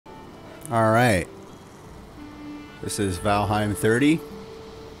Alright. This is Valheim 30.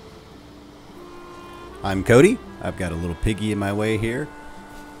 I'm Cody. I've got a little piggy in my way here.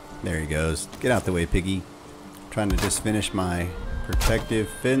 There he goes. Get out the way, piggy. Trying to just finish my protective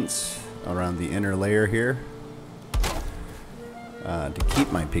fence around the inner layer here. To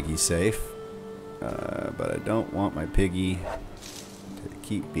keep my piggy safe. But I don't want my piggy to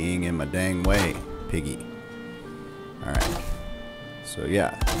keep being in my dang way, piggy. Alright. So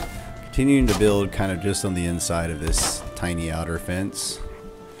yeah. Continuing to build kind of just on the inside of this tiny outer fence,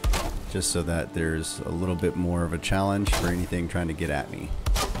 just so that there's a little bit more of a challenge for anything trying to get at me.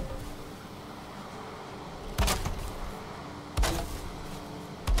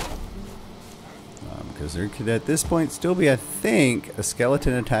 Because there could at this point still be, I think, a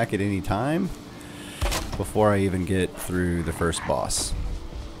skeleton attack at any time before I even get through the first boss,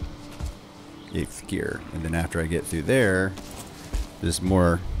 8th gear. And then after I get through there, there's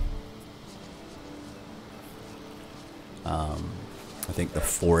more. I think the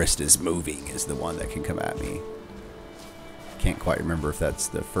forest is moving is the one that can come at me. Can't quite remember if that's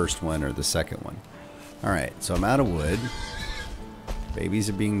the first one or the second one. Alright, so I'm out of wood. Babies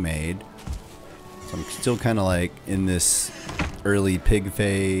are being made. So I'm still kind of like in this early pig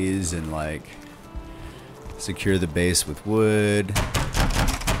phase and like secure the base with wood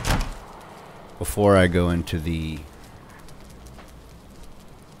before I go into the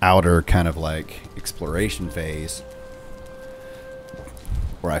outer kind of like exploration phase,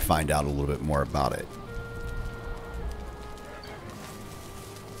 where I find out a little bit more about it.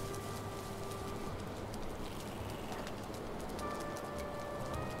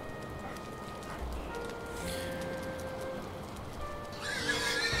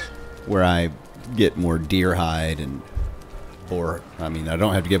 Where I get more deer hide and boar. I mean, I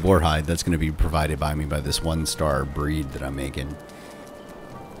don't have to get boar hide. That's going to be provided by me by this 1-star breed that I'm making.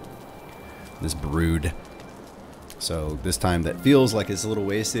 This brood. So this time that feels like it's a little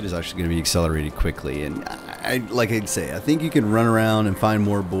wasted is actually going to be accelerated quickly. And I like I'd say, I think you can run around and find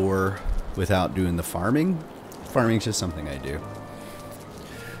more boar without doing the farming. Farming's just something I do.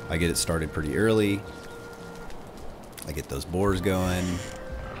 I get it started pretty early. I get those boars going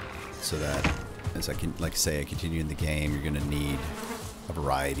so that as I can, like say, I continue in the game, you're going to need a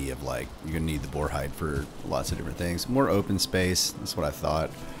variety of like, you're going to need the boar hide for lots of different things. More open space. That's what I thought.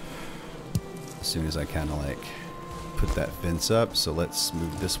 As soon as I kind of like put that fence up, so let's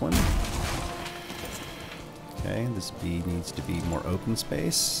move this one. Okay, this bee needs to be more open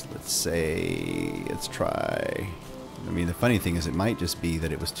space. Let's say, let's try. I mean, the funny thing is it might just be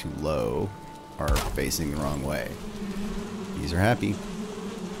that it was too low or facing the wrong way. Bees are happy. See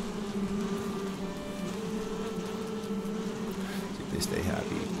if they stay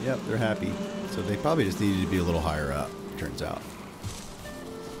happy. Yep, they're happy. So they probably just needed to be a little higher up, turns out.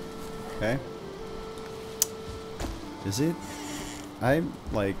 Okay. Is it? I'm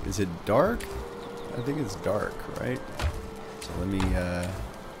like, is it dark? I think it's dark, right? So let me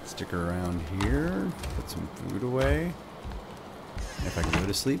stick around here, put some food away. If I can go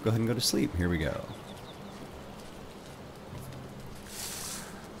to sleep, go ahead and go to sleep. Here we go.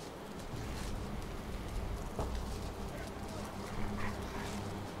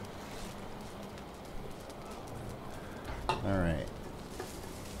 All right.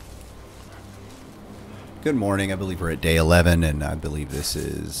 Good morning. I believe we're at day 11, and I believe this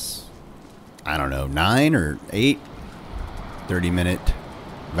is, I don't know, 9 or 8 30-minute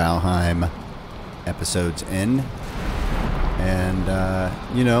Valheim episodes in. And,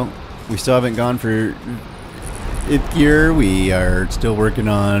 you know, we still haven't gone for 8th gear. We are still working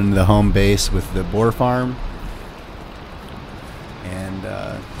on the home base with the boar farm. And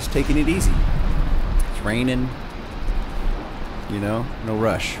just taking it easy. It's raining. You know, no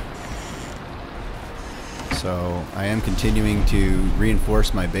rush. So I am continuing to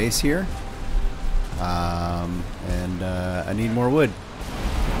reinforce my base here, and I need more wood.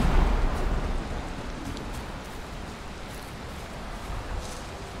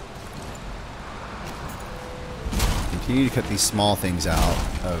 Continue to cut these small things out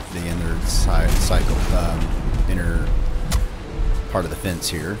of the inner cycle, inner part of the fence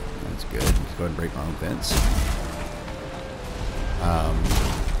here. That's good. Let's go ahead and break my own fence.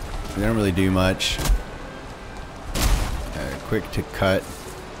 We don't really do much. Quick to cut.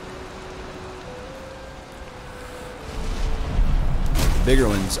 The bigger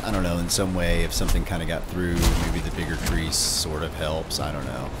ones, I don't know, in some way, if something kind of got through, maybe the bigger tree sort of helps. I don't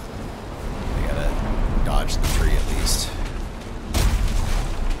know. I gotta dodge the tree at least.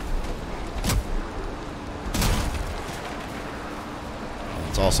 And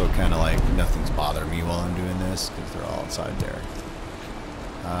it's also kind of like nothing's bothering me while I'm doing this because they're all outside there.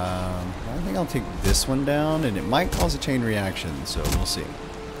 I think I'll take this one down, and it might cause a chain reaction, so we'll see.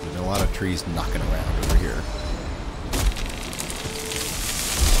 There's a lot of trees knocking around over here.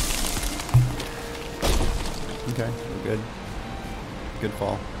 Okay, we're good. Good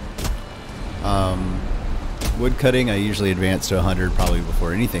fall. Wood cutting, I usually advance to 100 probably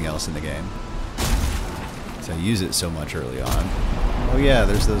before anything else in the game. So I use it so much early on. Oh yeah,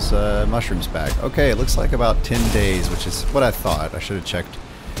 there's those mushrooms back. Okay, it looks like about 10 days, which is what I thought. I should have checked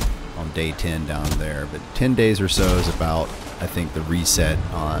on day 10 down there, but 10 days or so is about, I think, the reset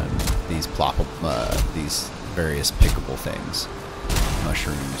on these these various pickable things.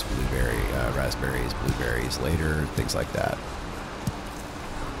 Mushrooms, raspberries, blueberries later, things like that.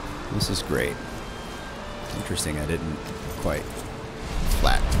 This is great. Interesting, I didn't quite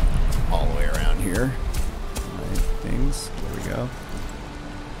flat all the way around here. My things, there we go.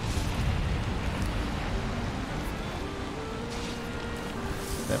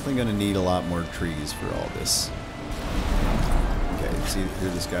 Definitely going to need a lot more trees for all this. Okay, see here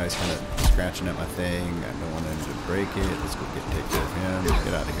this guy's kind of scratching at my thing. I don't want him to break it. Let's go take care of him.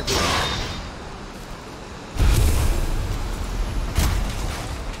 Get out of here, bro.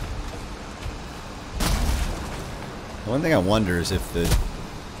 One thing I wonder is if the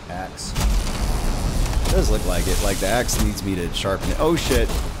axe, it does look like it, like the axe needs me to sharpen it. Oh shit,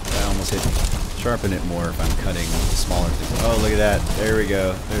 I almost hit me. Sharpen it more if I'm cutting smaller things. Oh, look at that. There we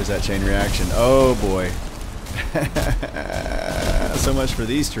go. There's that chain reaction. Oh boy. So much for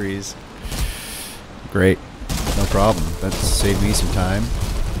these trees. Great. No problem. That saved me some time.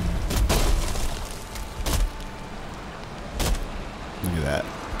 Look at that.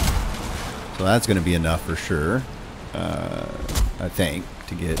 So that's going to be enough for sure. I think,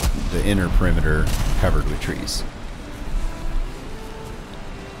 to get the inner perimeter covered with trees.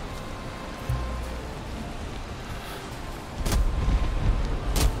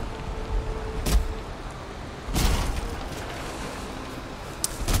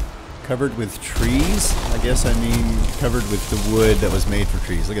 Covered with trees? I guess I mean covered with the wood that was made for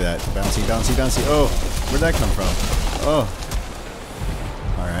trees. Look at that. Bouncy, bouncy, bouncy. Oh, where'd that come from? Oh.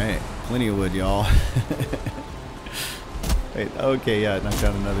 Alright. Plenty of wood, y'all. Wait, okay, yeah, it knocked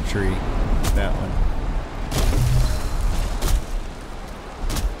down another tree. That one.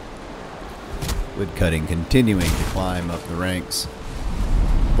 Wood cutting continuing to climb up the ranks.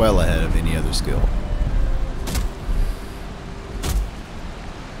 Well ahead of any other skill.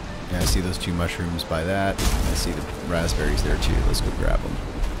 Yeah, I see those two mushrooms by that. I see the raspberries there too. Let's go grab them.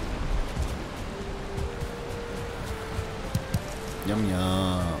 Yum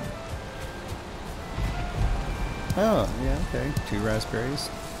yum. Oh, yeah, okay. 2 raspberries.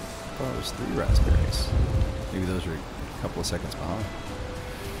 I thought it was 3 raspberries. Maybe those are a couple of seconds behind.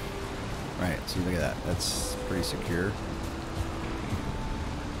 Right, see, look at that. That's pretty secure.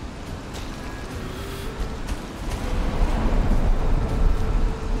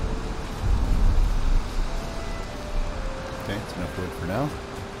 Okay, it's enough wood for now.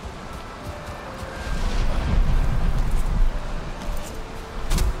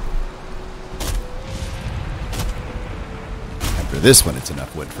 For this one, it's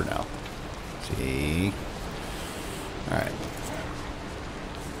enough wood for now. See? Alright.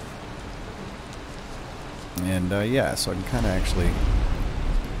 And, yeah, so I can kind of actually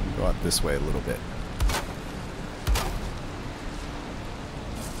go out this way a little bit.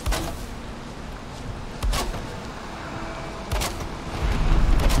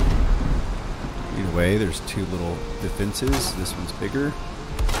 Either way, there's 2 little defenses. This one's bigger.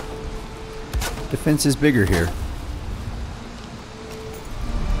 Defense is bigger here.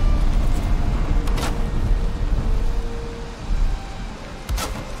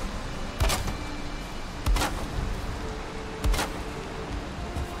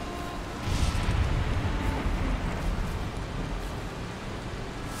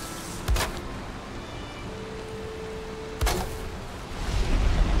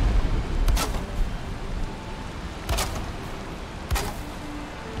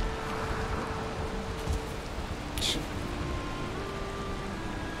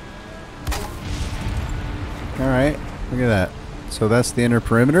 Alright, look at that. So that's the inner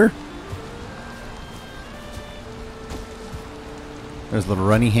perimeter. There's a little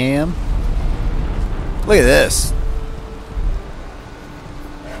runny ham. Look at this.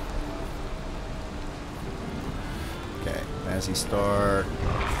 Okay, Mazzy Star.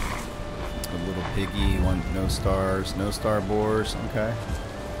 A little piggy, no stars, no star boars. Okay.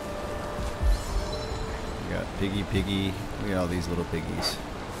 We got piggy. Look at all these little piggies.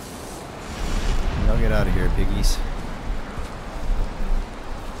 Y'all get out of here, piggies.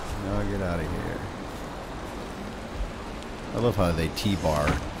 Y'all get out of here. I love how they T-bar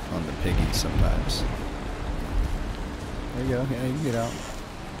on the piggies sometimes. There you go. Yeah, you can get out.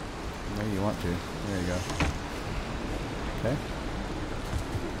 Maybe you want to. There you go. Okay.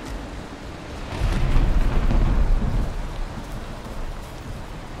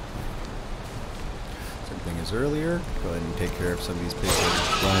 Same thing as earlier. Go ahead and take care of some of these pigs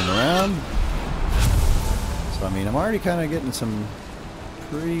that are running around. So, I mean, I'm already kind of getting some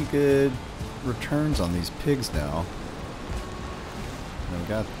pretty good returns on these pigs now. I've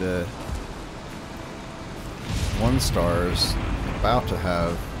got the 1 stars about to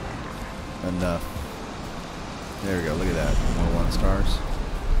have enough. There we go, look at that. More 1 stars.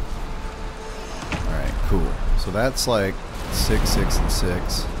 Alright, cool. So that's like 6, 6, and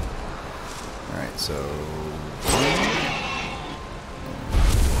 6. Alright, so...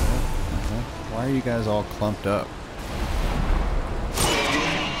 Why are you guys all clumped up?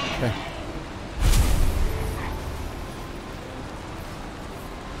 Okay.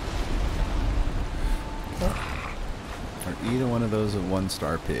 Are either one of those a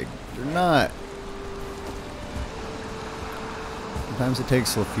 1-star pig? They're not. Sometimes it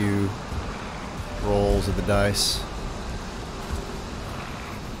takes a few rolls of the dice.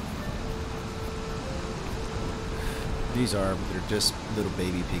 These are, they're just little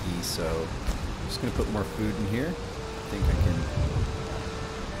baby piggies, so I'm just going to put more food in here. I think I can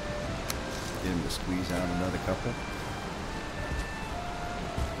get him to squeeze out another couple.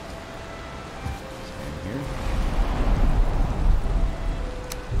 Same here.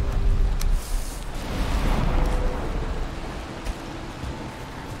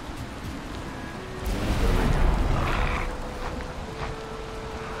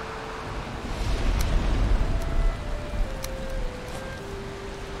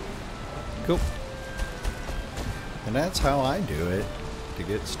 Cool. And that's how I do it to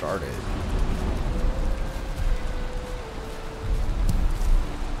get started.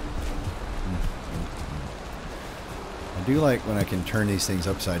 I do like when I can turn these things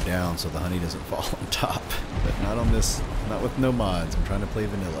upside down so the honey doesn't fall on top. But not on this, not with no mods. I'm trying to play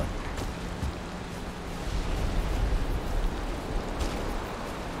vanilla.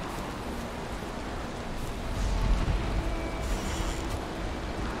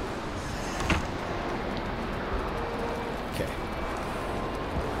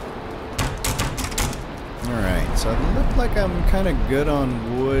 So it looked like I'm kind of good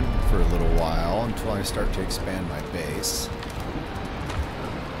on wood for a little while until I start to expand my base.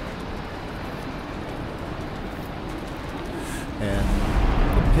 And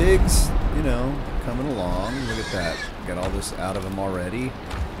the pigs, you know, coming along. Look at that. Got all this out of them already.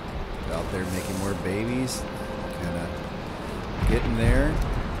 Out there making more babies. Kind of getting there.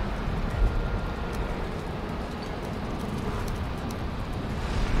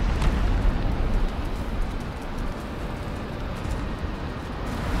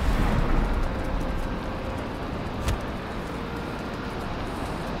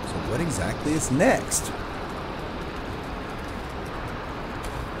 What exactly is next?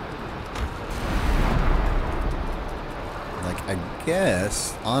 Like, I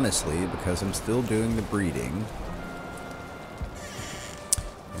guess, honestly, because I'm still doing the breeding,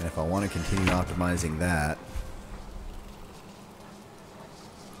 and if I want to continue optimizing that,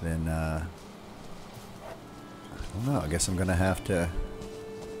 then, I don't know, I guess I'm going to have to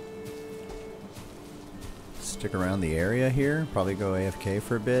stick around the area here, probably go AFK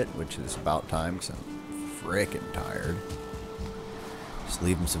for a bit, which is about time because I'm frickin' tired. Just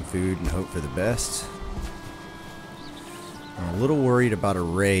leave him some food and hope for the best. I'm a little worried about a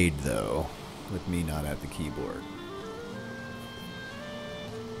raid though, with me not at the keyboard.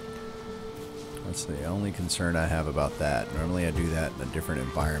 That's the only concern I have about that. Normally I do that in a different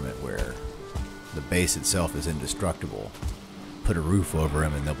environment where the base itself is indestructible. Put a roof over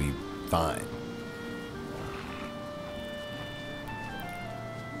them and they'll be fine.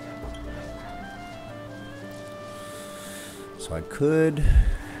 So I could,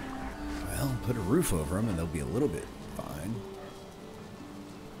 well, put a roof over them and they'll be a little bit fine.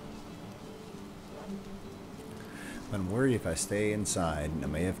 But I'm worried if I stay inside and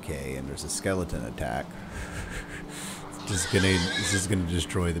I'm AFK and there's a skeleton attack, this is gonna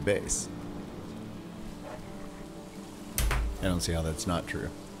destroy the base. I don't see how that's not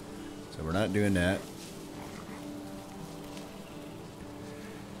true. So we're not doing that.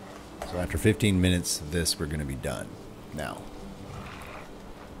 So after 15 minutes of this, we're gonna be done. Now,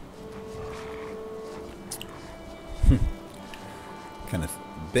 kind of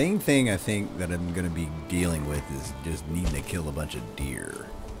main thing I think that I'm going to be dealing with is just needing to kill a bunch of deer.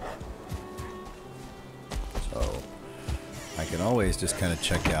 So I can always just kind of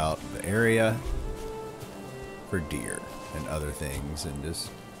check out the area for deer. and other things and just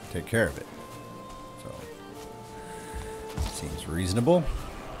take care of it. So, seems reasonable.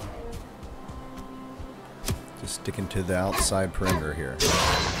 Just sticking to the outside perimeter here.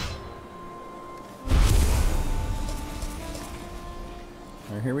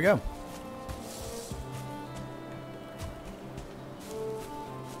 Alright, here we go.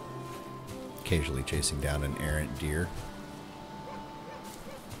 Occasionally chasing down an errant deer.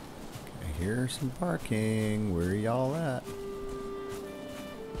 I hear some barking. Where y'all at?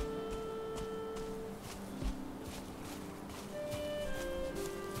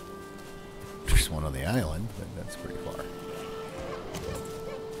 There's one on the island, but that's pretty far.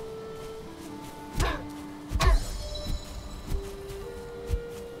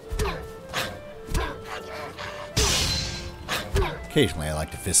 Occasionally I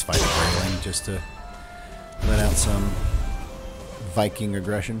like to fist fight a grayling just to let out some Viking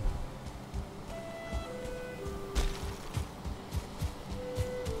aggression.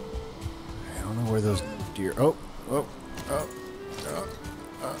 I don't know where those deer...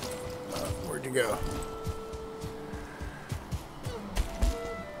 Where'd you go?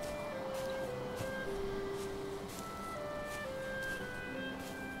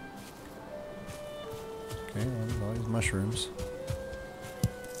 Okay, well, all these mushrooms.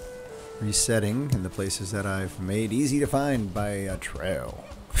 Resetting in the places that I've made easy to find by a trail.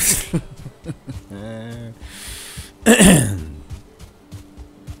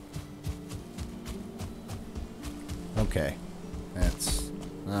 Okay, that's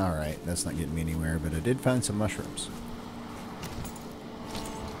alright. That's not getting me anywhere, but I did find some mushrooms.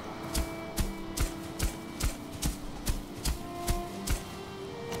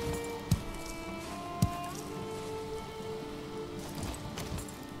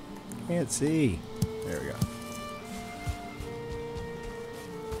 Can't see. There we go.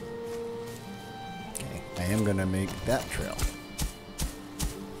 Okay, I am gonna make that trail.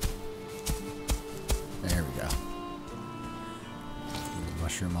 There we go.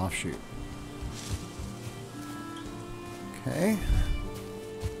 Mushroom offshoot. Okay.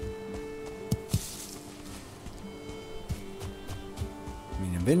 I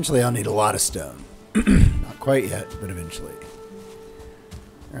mean, eventually I'll need a lot of stone. Not quite yet, but eventually.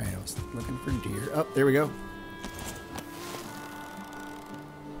 Alright, I was looking for deer. Oh, there we go.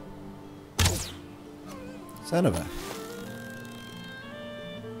 Son of a...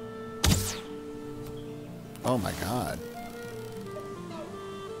 Oh my god.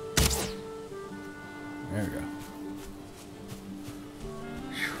 There we go.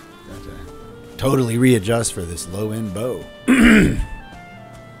 Got to totally readjust for this low-end bow.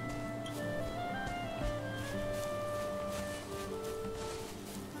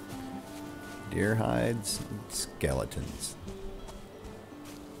 Deer hides and skeletons.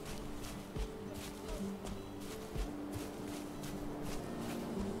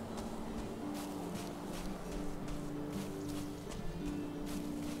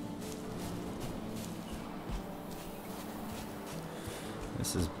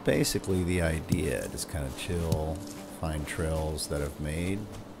 This is basically the idea. Just kind of chill, find trails that I've made.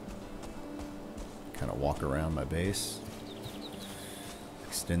 Kind of walk around my base.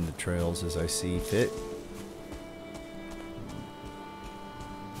 Extend the trails as I see fit.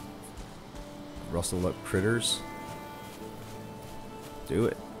 Rustle up critters. Do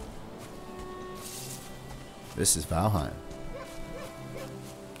it. This is Valheim.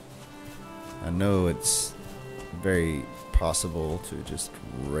 I know it's very possible to just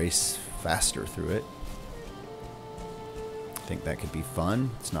race faster through it. I think that could be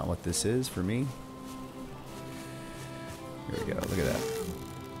fun. It's not what this is for me. Here we go. Look at that.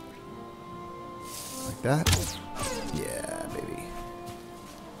 Like that? Yeah, baby.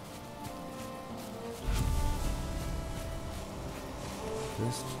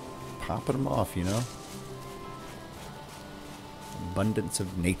 Just popping them off, you know? Abundance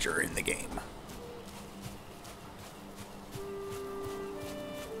of nature in the game.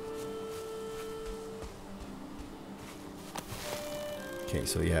 Okay,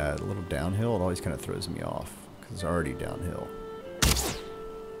 so yeah, a little downhill, it always kind of throws me off. Because it's already downhill.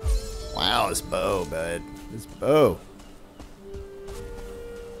 Wow, this bow, bud. This bow.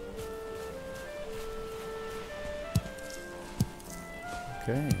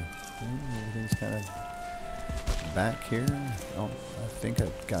 Okay. Everything's kind of back here. Oh, I think I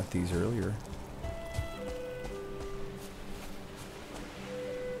got these earlier.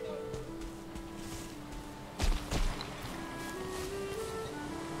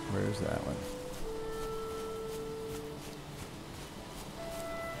 Where's that one?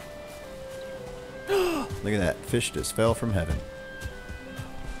 Look at that. Fish just fell from heaven.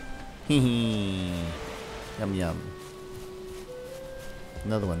 Hee hee. Yum yum.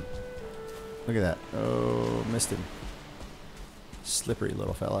 Another one. Look at that. Oh, missed him. Slippery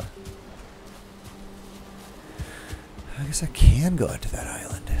little fella. I guess I can go out to that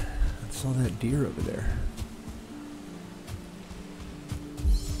island. I saw that deer over there.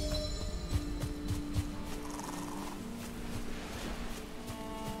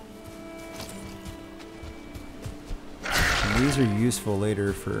 And these are useful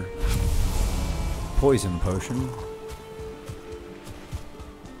later for poison potion.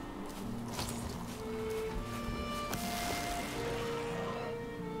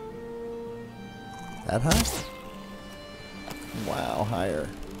 That high? Wow, higher.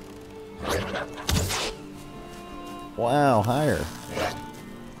 Wow, higher.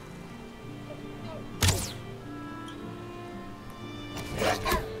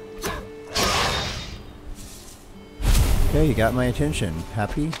 Okay, you got my attention.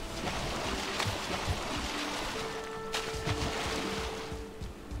 Happy?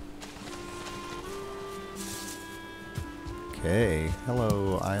 Okay,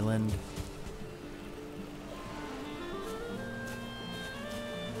 hello, island.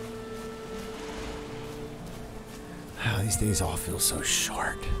 These days all feel so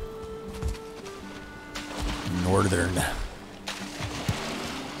short. Northern.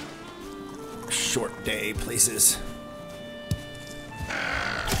 Short day places.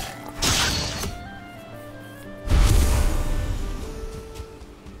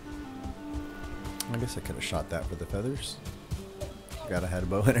 I guess I could have shot that with the feathers. Forgot I had a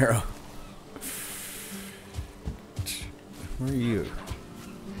bow and arrow. Where are you?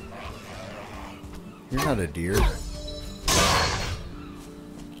 You're not a deer.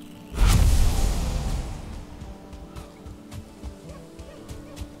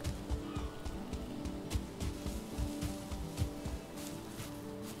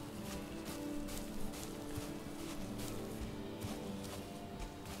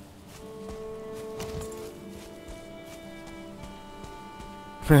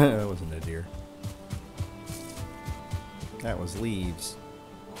 That wasn't a deer. That was leaves.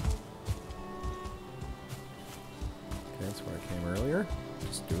 Okay, that's where I came earlier.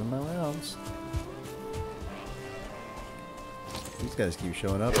 Just doing my rounds. These guys keep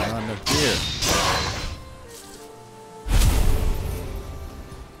showing up. Not enough deer.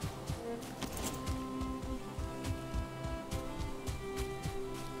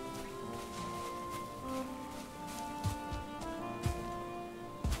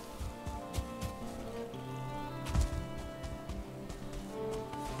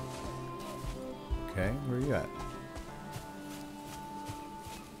 Okay, where are you at?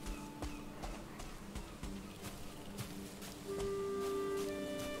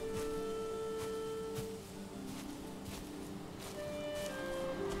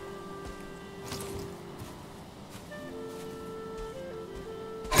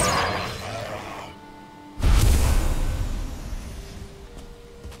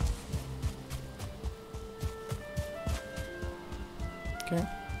 Okay.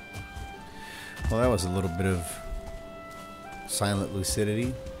 Well, that was a little bit of silent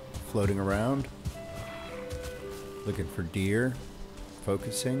lucidity, floating around, looking for deer,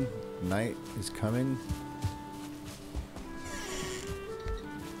 focusing. Night is coming.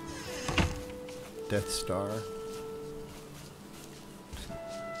 Death Star.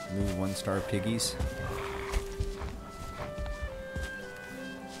 New 1-star piggies.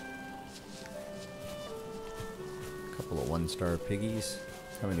 Couple of 1-star piggies.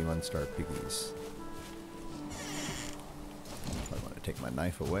 How many 1-star piggies? I want to take my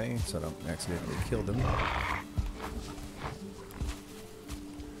knife away so I don't accidentally kill them.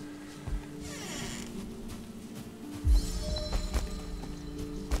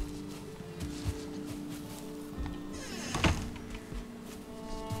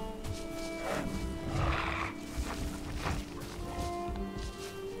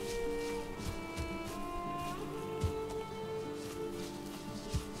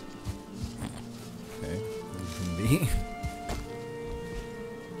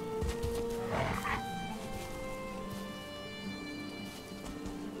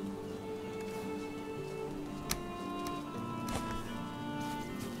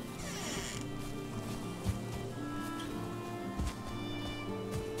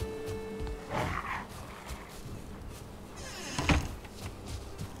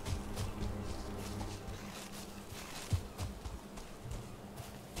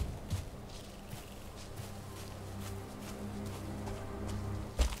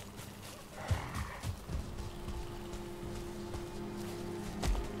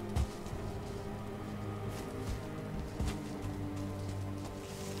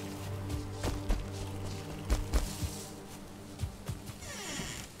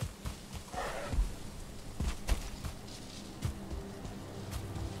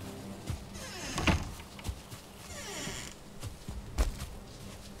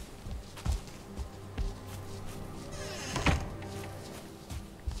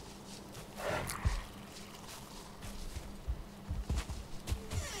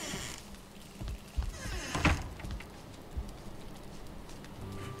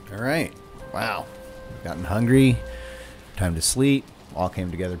 hungry. Time to sleep. All came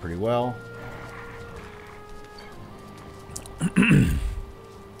together pretty well.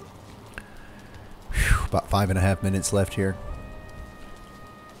 About 5.5 minutes left here.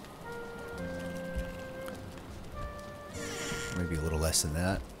 Maybe a little less than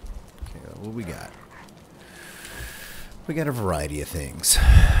that. Okay, what we got? We got a variety of things.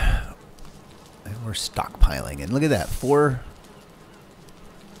 And we're stockpiling. And look at that. 4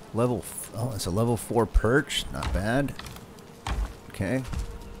 level. Oh, it's a level 4 perch. Not bad. Okay.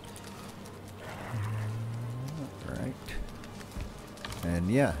 Alright. And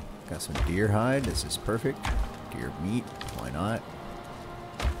yeah, got some deer hide. This is perfect. Deer meat. Why not?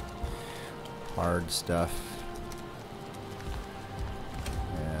 Hard stuff.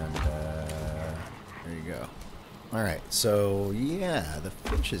 And there you go. Alright, so yeah, the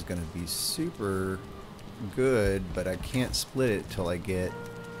fish is going to be super good, but I can't split it till I get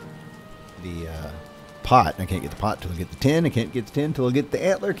the pot. I can't get the pot till I get the tin. I can't get the tin till I get the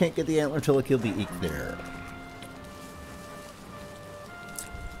antler. Can't get the antler till I kill the eikthyr.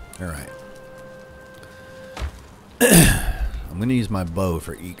 Alright. I'm going to use my bow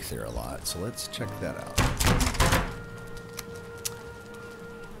for eikthyr a lot, so let's check that out.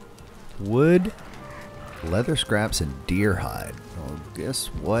 Wood, leather scraps, and deer hide. Well, guess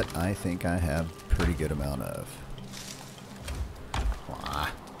what I think I have a pretty good amount of. I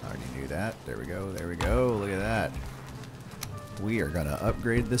already knew that. There we go. There we go. Look at that. We are going to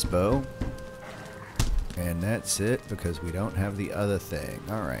upgrade this bow. And that's it because we don't have the other thing.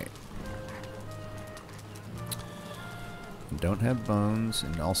 Alright. Don't have bones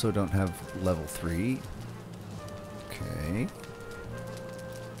and also don't have level 3. Okay.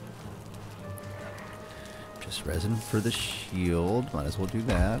 Just resin for the shield. Might as well do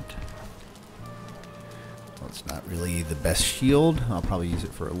that. Well, it's not really the best shield. I'll probably use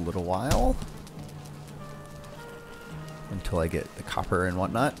it for a little while. Until I get the copper and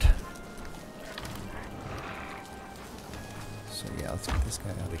whatnot. So yeah, let's get this guy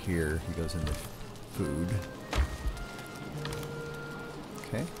out of here. He goes into food.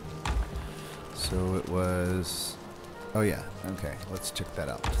 Okay. So it was... Oh yeah, okay. Let's check that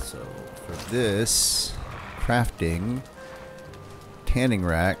out. So for this... crafting tanning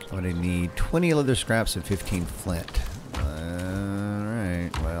rack, I'm going to need 20 leather scraps and 15 flint.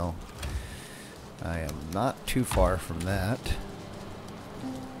 Alright, well, I am not too far from that.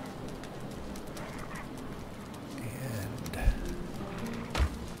 And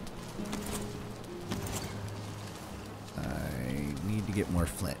I need to get more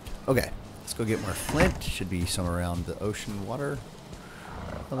flint. Okay, let's go get more flint. Should be somewhere around the ocean water.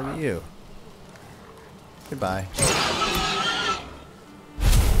 Oh, look at you. Goodbye.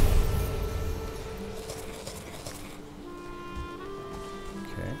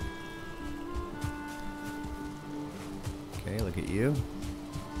 Okay. Okay, look at you.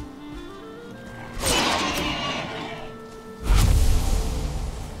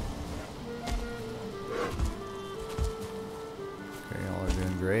 Okay, y'all are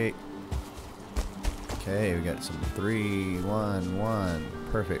doing great. Okay, we got some 3, 1, 1.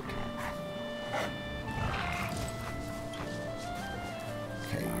 Perfect.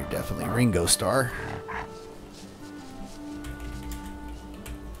 Okay, you're definitely Ringo Starr.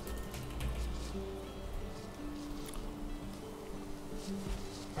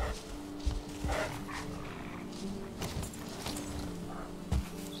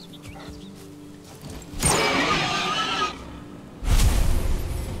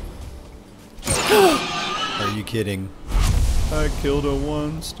 Are you kidding? I killed a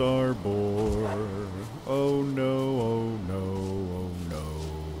 1-star boar. Oh no, oh no, oh no.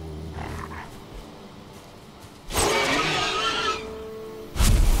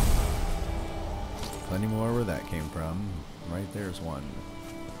 Plenty more where that came from. Right there's one.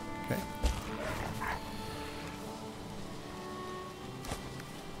 Okay.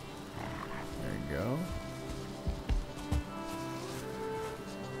 There you go.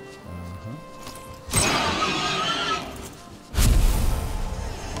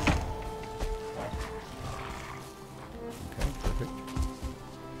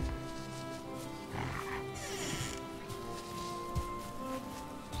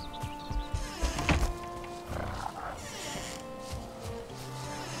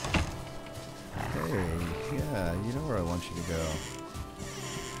 Yeah, you know where I want you to go.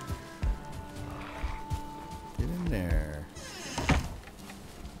 Get in there.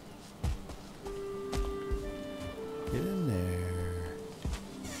 Get in there.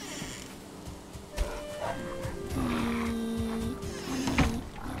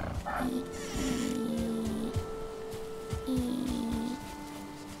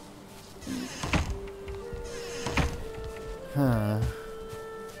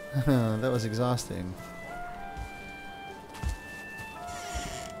 That was exhausting.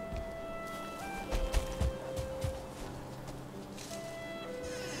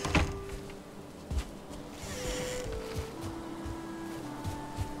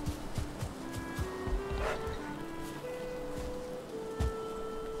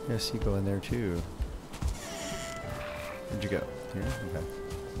 Yes, you go in there too. Where'd you go? Here? Okay.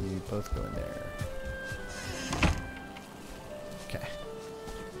 You both go in there. Okay.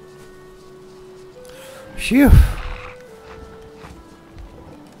 Phew!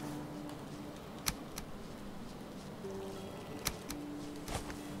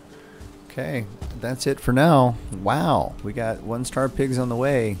 Okay, that's it for now. Wow, we got 1-star pigs on the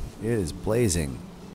way. It is blazing.